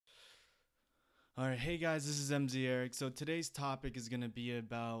All right, hey guys, this is MZ Eric. So today's topic is going to be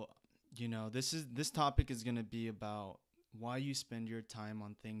about, this topic is going to be about why you spend your time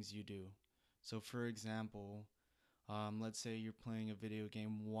on things you do. So for example, let's say you're playing a video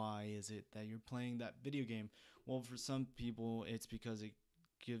game. Why is it that you're playing that video game? Well, for some people, it's because it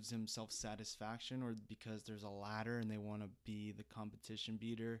gives them self satisfaction, or because there's a ladder and they want to be the competition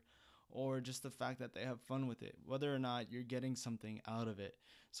beater, or just the fact that they have fun with it, whether or not you're getting something out of it.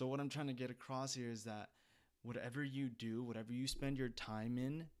 So, what I'm trying to get across here is that whatever you do, whatever you spend your time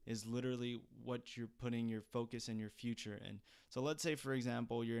in, is literally what you're putting your focus and your future in. So let's say, for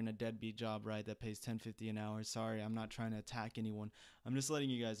example, you're in a deadbeat job, right, that pays 10.50 an hour. Sorry, I'm not trying to attack anyone. I'm just letting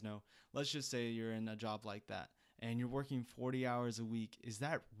you guys know. Let's just say you're in a job like that and you're working 40 hours a week. Is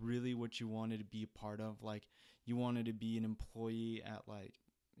that really what you wanted to be a part of? Like, you wanted to be an employee at, like,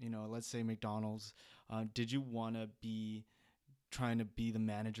 let's say McDonald's. Did you want to be trying to be the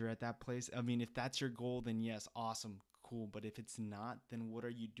manager at that place? I mean, if that's your goal, then yes, awesome, cool. But if it's not, then what are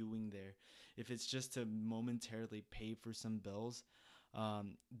you doing there? If it's just to momentarily pay for some bills,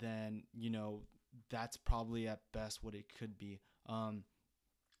 then that's probably at best what it could be.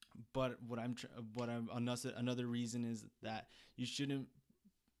 But what I'm another reason is that you shouldn't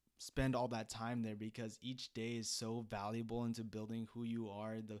spend all that time there, because each day is so valuable into building who you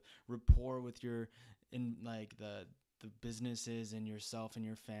are, the rapport with your in like the businesses and yourself and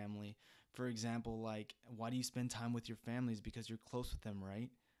your family. For example, like, why do you spend time with your families? Because you're close with them, right?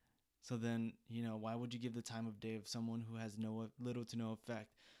 So then, why would you give the time of day of someone who has no little to no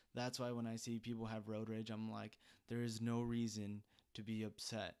effect? That's why when I see people have road rage, I'm like, there is no reason to be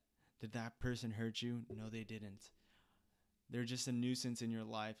upset. Did that person hurt you? No, they didn't. They're just a nuisance in your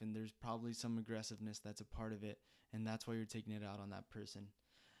life, and there's probably some aggressiveness that's a part of it, and that's why you're taking it out on that person.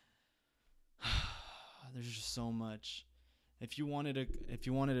 There's just so much. If you wanted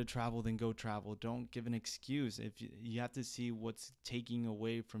to travel, then go travel. Don't give an excuse. If you have to see what's taking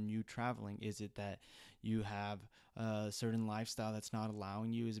away from you traveling. Is it that you have a certain lifestyle that's not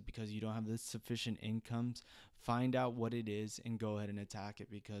allowing you? Is it because you don't have the sufficient incomes? Find out what it is and go ahead and attack it,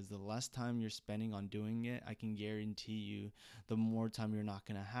 because the less time you're spending on doing it, I can guarantee you the more time you're not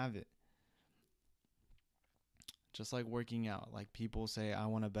going to have it. Just like working out, like, people say, I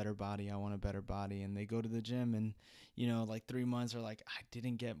want a better body, I want a better body, and they go to the gym, and like 3 months are like, I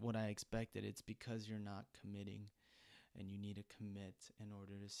didn't get what I expected. It's because you're not committing, and you need to commit in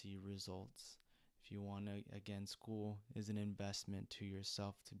order to see results. If you want to, again, school is an investment to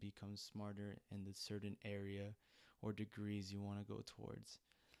yourself to become smarter in the certain area or degrees you want to go towards.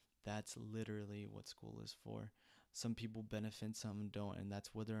 That's literally what school is for. Some people benefit, some don't, and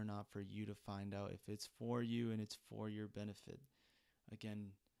that's whether or not for you to find out if it's for you and it's for your benefit.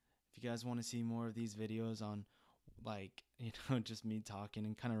 Again, if you guys want to see more of these videos on, like, just me talking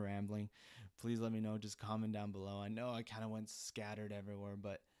and kind of rambling, please let me know. Just comment down below. I know I kind of went scattered everywhere,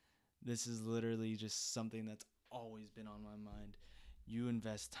 but this is literally just something that's always been on my mind. You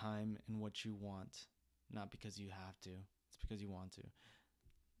invest time in what you want, not because you have to. It's because you want to.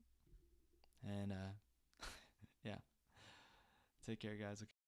 And yeah, take care, guys. Okay.